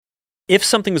if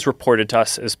something is reported to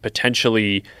us as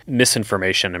potentially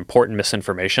misinformation, important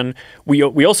misinformation, we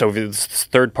also have this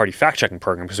third-party fact-checking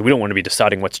program because we don't want to be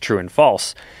deciding what's true and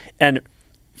false. And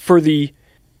for the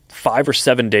 5 or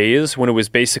 7 days when it was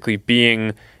basically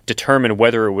being determined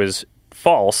whether it was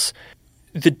false,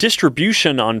 the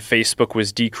distribution on Facebook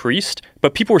was decreased,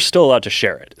 but people were still allowed to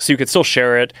share it. So you could still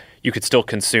share it, you could still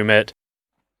consume it.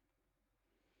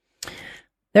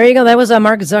 There you go. That was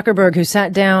Mark Zuckerberg, who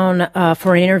sat down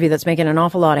for an interview that's making an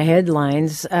awful lot of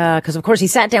headlines because, of course, he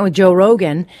sat down with Joe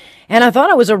Rogan. And I thought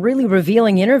it was a really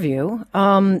revealing interview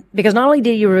because not only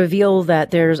did he reveal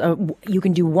that you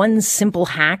can do one simple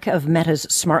hack of Meta's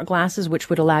smart glasses, which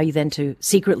would allow you then to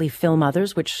secretly film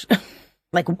others, which,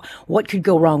 like, what could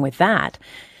go wrong with that?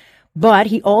 But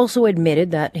he also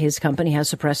admitted that his company has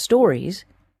suppressed stories.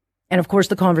 And of course,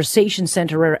 the conversation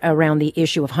centered around the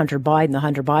issue of Hunter Biden, the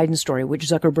Hunter Biden story, which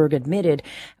Zuckerberg admitted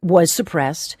was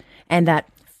suppressed and that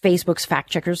Facebook's fact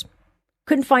checkers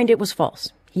couldn't find it was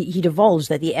false. He divulged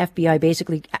that the FBI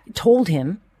basically told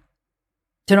him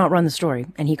to not run the story,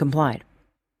 and he complied.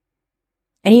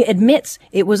 And he admits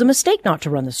it was a mistake not to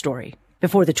run the story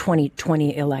before the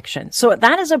 2020 election. So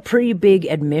that is a pretty big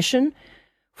admission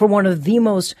for one of the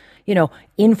most,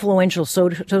 influential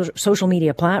social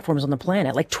media platforms on the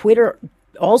planet. Like Twitter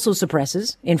also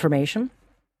suppresses information.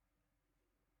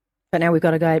 But now we've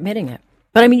got a guy admitting it.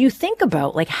 But I mean, you think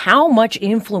about like how much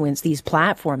influence these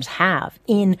platforms have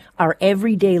in our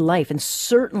everyday life and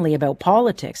certainly about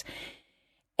politics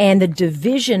and the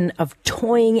division of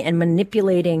toying and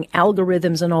manipulating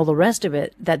algorithms and all the rest of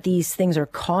it that these things are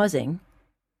causing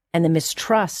and the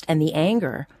mistrust and the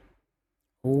anger.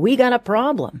 We got a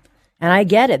problem. And I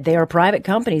get it. They are private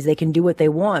companies. They can do what they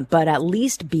want, but at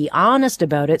least be honest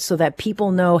about it so that people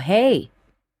know, hey,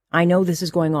 I know this is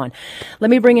going on.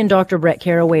 Let me bring in Dr. Brett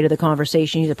Carraway to the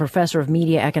conversation. He's a professor of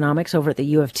media economics over at the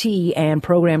U of T and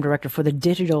program director for the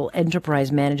Digital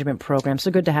Enterprise Management Program.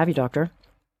 So good to have you, Doctor.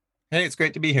 Hey, it's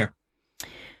great to be here.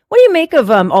 What do you make of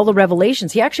all the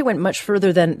revelations? He actually went much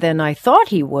further than I thought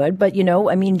he would. But,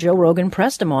 Joe Rogan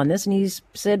pressed him on this and he's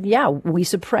said, yeah, we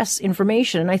suppress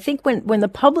information. And I think when the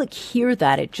public hear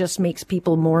that, it just makes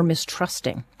people more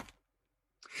mistrusting.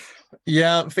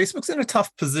 Yeah, Facebook's in a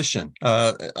tough position.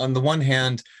 On the one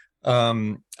hand,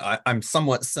 I'm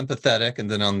somewhat sympathetic. And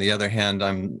then on the other hand,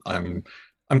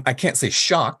 I can't say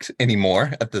shocked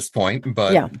anymore at this point,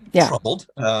 but yeah. troubled.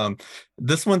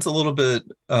 This one's a little bit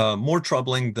more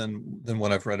troubling than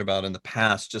what I've read about in the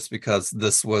past, just because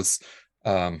this was,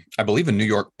 I believe, a New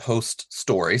York Post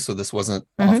story. So this wasn't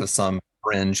off of some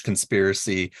fringe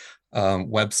conspiracy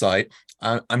website.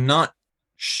 I'm not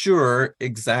sure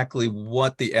exactly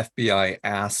what the FBI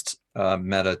asked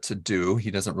Meta to do.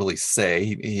 He doesn't really say.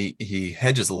 He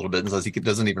hedges a little bit and says he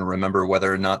doesn't even remember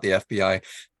whether or not the FBI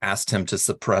asked him to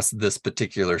suppress this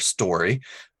particular story,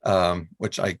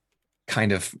 which I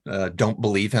kind of don't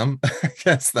believe him. I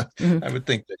guess I would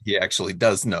think that he actually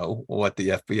does know what the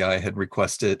FBI had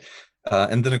requested.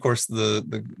 And then, of course,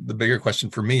 the bigger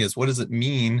question for me is, what does it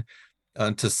mean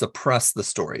to suppress the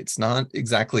story? It's not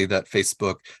exactly that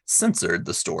Facebook censored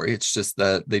the story. It's just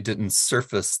that they didn't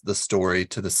surface the story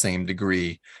to the same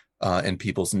degree in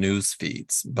people's news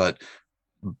feeds. But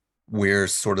we're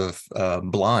sort of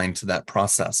blind to that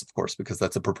process, of course, because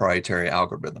that's a proprietary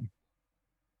algorithm.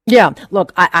 Yeah,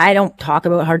 look, I don't talk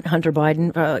about Hunter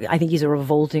Biden. I think he's a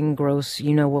revolting, gross,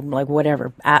 like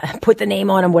whatever. Put the name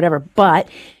on him, whatever. But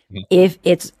if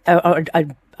it's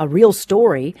a real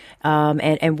story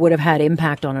and would have had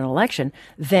impact on an election,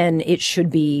 then it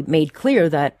should be made clear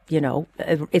that,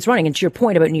 it's running. And to your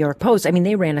point about New York Post, I mean,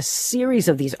 they ran a series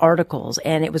of these articles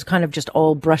and it was kind of just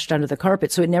all brushed under the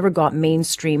carpet. So it never got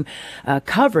mainstream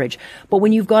coverage. But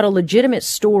when you've got a legitimate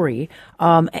story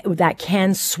that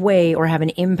can sway or have an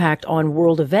impact on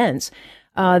world events,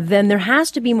 then there has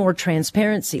to be more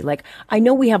transparency. Like, I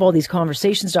know we have all these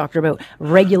conversations, Doctor, about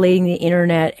regulating the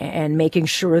internet and making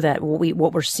sure that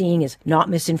what we're seeing is not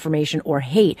misinformation or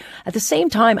hate. At the same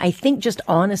time, I think just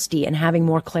honesty and having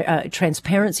more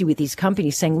transparency with these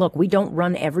companies saying, look, we don't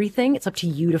run everything. It's up to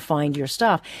you to find your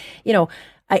stuff.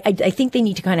 I think they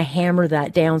need to kind of hammer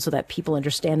that down so that people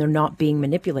understand they're not being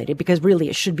manipulated, because really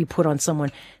it should be put on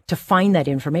someone to find that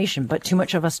information. But too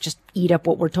much of us just eat up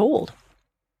what we're told.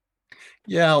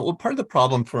 Yeah, well, part of the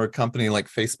problem for a company like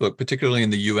Facebook, particularly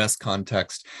in the US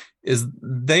context, is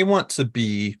they want to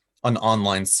be an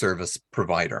online service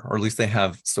provider, or at least they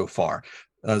have so far.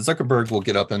 Zuckerberg will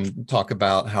get up and talk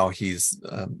about how he's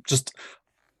just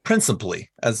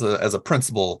principally, as a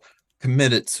principle,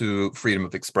 committed to freedom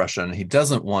of expression. He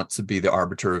doesn't want to be the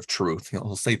arbiter of truth.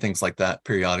 He'll say things like that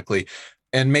periodically.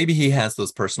 And maybe he has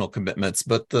those personal commitments,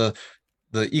 but the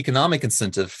the economic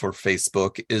incentive for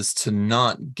Facebook is to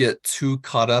not get too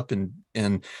caught up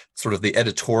in sort of the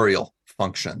editorial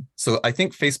function. So I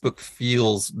think Facebook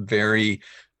feels very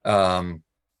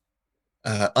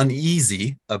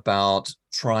uneasy about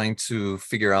trying to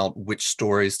figure out which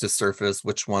stories to surface,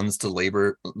 which ones to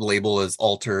label as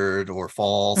altered or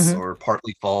false or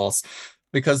partly false,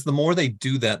 because the more they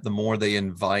do that, the more they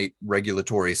invite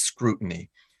regulatory scrutiny.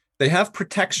 They have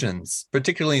protections,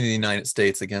 particularly in the United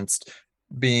States, against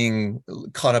being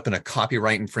caught up in a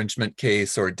copyright infringement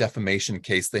case or a defamation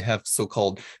case. They have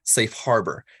so-called safe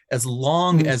harbor, as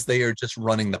long as they are just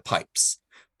running the pipes.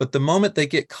 But the moment they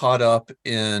get caught up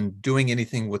in doing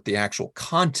anything with the actual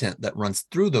content that runs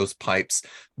through those pipes,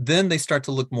 then they start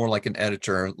to look more like an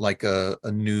editor, like a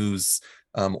news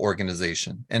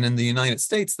organization. And in the United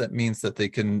States, that means that they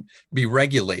can be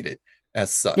regulated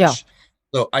as such. Yeah.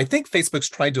 So I think Facebook's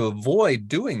tried to avoid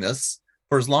doing this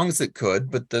for as long as it could,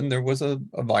 but then there was a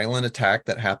violent attack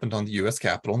that happened on the U.S.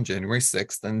 Capitol on January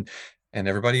 6th, and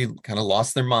everybody kind of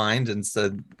lost their mind and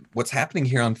said, what's happening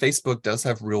here on Facebook does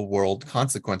have real world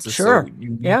consequences. Sure.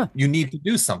 So you need to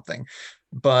do something.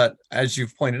 But as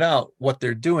you've pointed out, what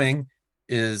they're doing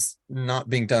is not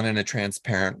being done in a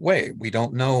transparent way. We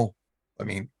don't know. I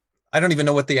mean, I don't even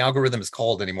know what the algorithm is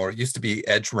called anymore. It used to be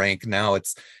EdgeRank. Now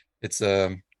it's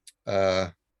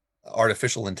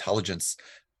artificial intelligence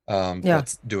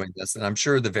that's doing this. And I'm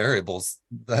sure the variables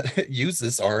that it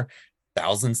uses are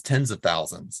thousands, tens of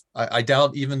thousands. I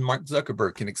doubt even Mark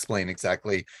Zuckerberg can explain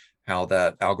exactly how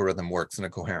that algorithm works in a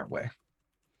coherent way.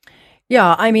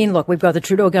 Yeah, I mean, look, we've got the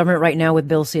Trudeau government right now with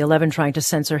Bill C-11 trying to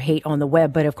censor hate on the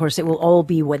web, but of course it will all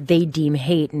be what they deem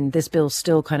hate, and this bill's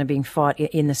still kind of being fought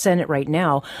in the Senate right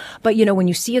now. But, you know, when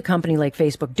you see a company like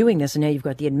Facebook doing this, and now you've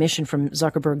got the admission from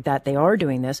Zuckerberg that they are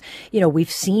doing this, you know,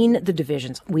 we've seen the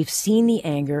divisions, we've seen the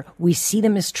anger, we see the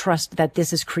mistrust that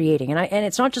this is creating. And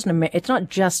it's not just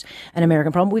an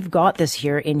American problem. We've got this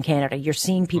here in Canada. You're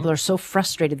seeing people are so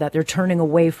frustrated that they're turning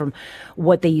away from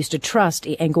what they used to trust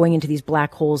and going into these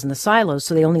black holes in the silos,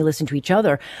 so they only listen to each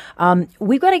other.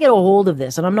 We've got to get a hold of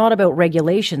this, and I'm not about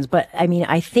regulations, but I mean,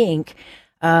 I think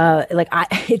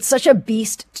it's such a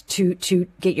beast to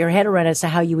get your head around as to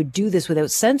how you would do this without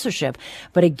censorship.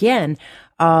 But again,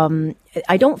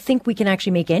 I don't think we can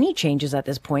actually make any changes at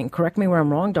this point. Correct me where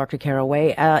I'm wrong, Dr.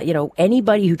 Carraway.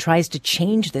 Anybody who tries to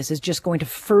change this is just going to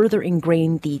further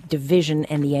ingrain the division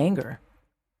and the anger.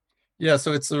 Yeah,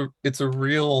 so it's a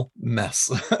real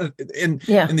mess. In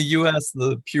the U.S.,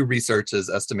 the Pew Research has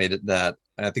estimated that,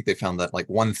 and I think they found that like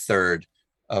 1/3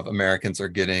 of Americans are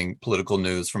getting political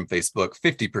news from Facebook.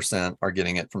 50% are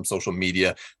getting it from social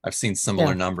media. I've seen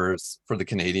similar numbers for the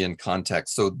Canadian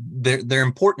context. So their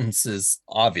importance is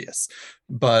obvious,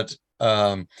 but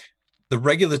the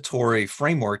regulatory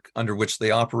framework under which they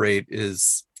operate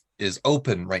is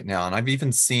open right now, and I've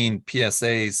even seen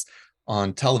PSAs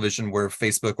on television where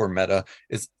Facebook or Meta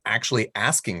is actually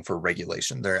asking for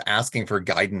regulation. They're asking for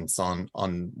guidance on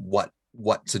what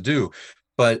to do.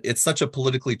 But it's such a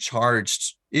politically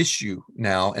charged issue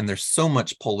now, and there's so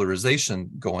much polarization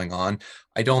going on.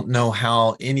 I don't know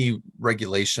how any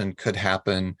regulation could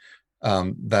happen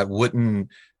that wouldn't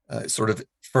sort of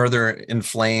further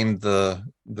inflame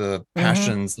the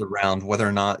passions around whether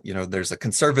or not, there's a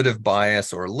conservative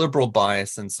bias or a liberal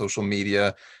bias in social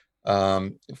media.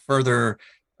 Further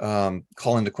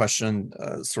call into question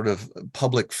sort of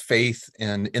public faith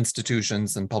in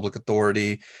institutions and public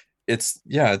authority. It's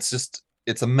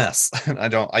a mess. I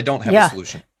don't have a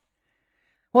solution.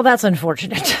 Well, that's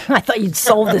unfortunate. I thought you'd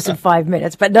solve this in 5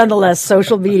 minutes, but nonetheless,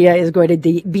 social media is going to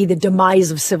be the demise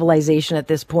of civilization at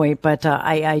this point. But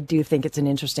I do think it's an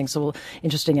interesting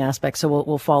aspect. So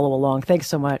we'll follow along. Thanks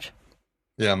so much.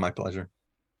 Yeah, my pleasure.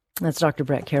 That's Dr.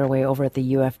 Brett Carraway over at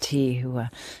the UFT, who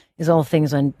is all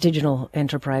things on digital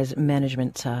enterprise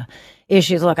management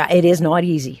issues. Look, it is not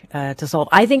easy to solve.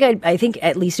 I think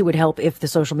at least it would help if the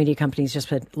social media companies just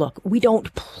said, look, we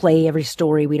don't play every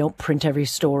story, we don't print every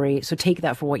story, so take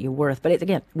that for what you're worth. But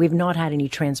again, we've not had any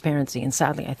transparency, and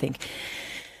sadly, I think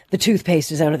the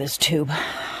toothpaste is out of this tube.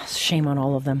 Shame on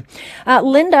all of them.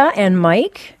 Linda and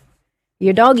Mike,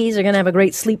 your doggies are going to have a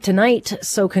great sleep tonight,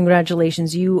 so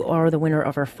congratulations. You are the winner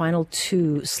of our final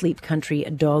 2 Sleep Country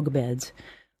dog beds.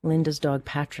 Linda's dog,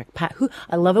 Patrick.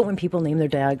 I love it when people name their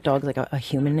dog like a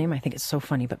human name. I think it's so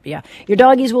funny. But yeah, your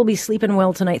doggies will be sleeping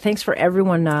well tonight. Thanks for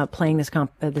everyone playing this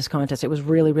contest. It was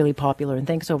really, really popular. And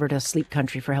thanks over to Sleep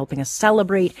Country for helping us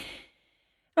celebrate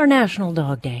our National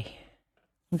Dog Day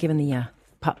and giving the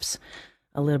pups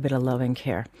a little bit of love and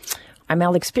care. I'm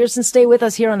Alex Pearson. Stay with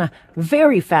us here on a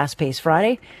very fast-paced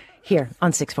Friday here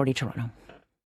on 640 Toronto.